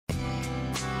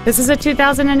This is a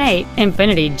 2008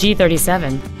 Infiniti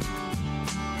G37.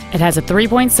 It has a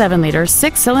 3.7-liter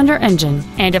six-cylinder engine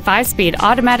and a 5-speed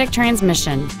automatic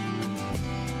transmission.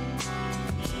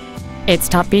 Its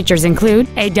top features include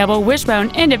a double wishbone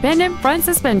independent front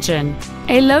suspension,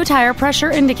 a low tire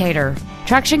pressure indicator,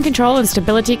 traction control and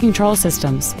stability control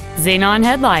systems, xenon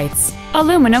headlights,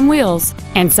 aluminum wheels,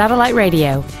 and satellite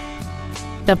radio.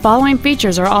 The following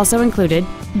features are also included: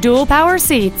 dual power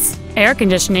seats, air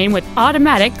conditioning with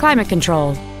automatic climate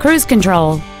control, cruise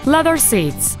control, leather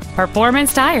seats,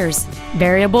 performance tires,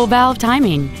 variable valve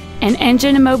timing, an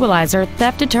engine immobilizer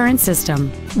theft deterrent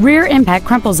system, rear impact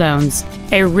crumple zones,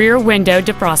 a rear window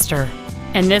defroster.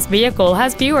 And this vehicle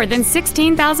has fewer than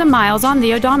 16,000 miles on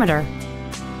the odometer.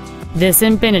 This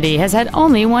Infiniti has had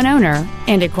only one owner,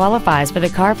 and it qualifies for the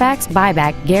Carfax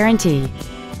buyback guarantee.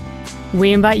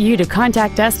 We invite you to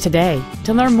contact us today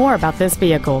to learn more about this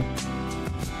vehicle.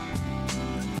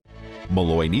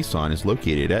 Melloy Nissan is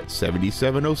located at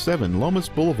 7707 Lomas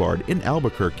Boulevard in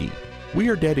Albuquerque. We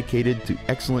are dedicated to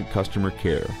excellent customer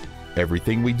care.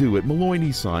 Everything we do at Melloy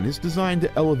Nissan is designed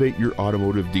to elevate your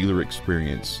automotive dealer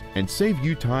experience and save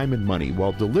you time and money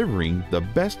while delivering the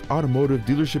best automotive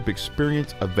dealership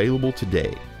experience available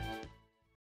today.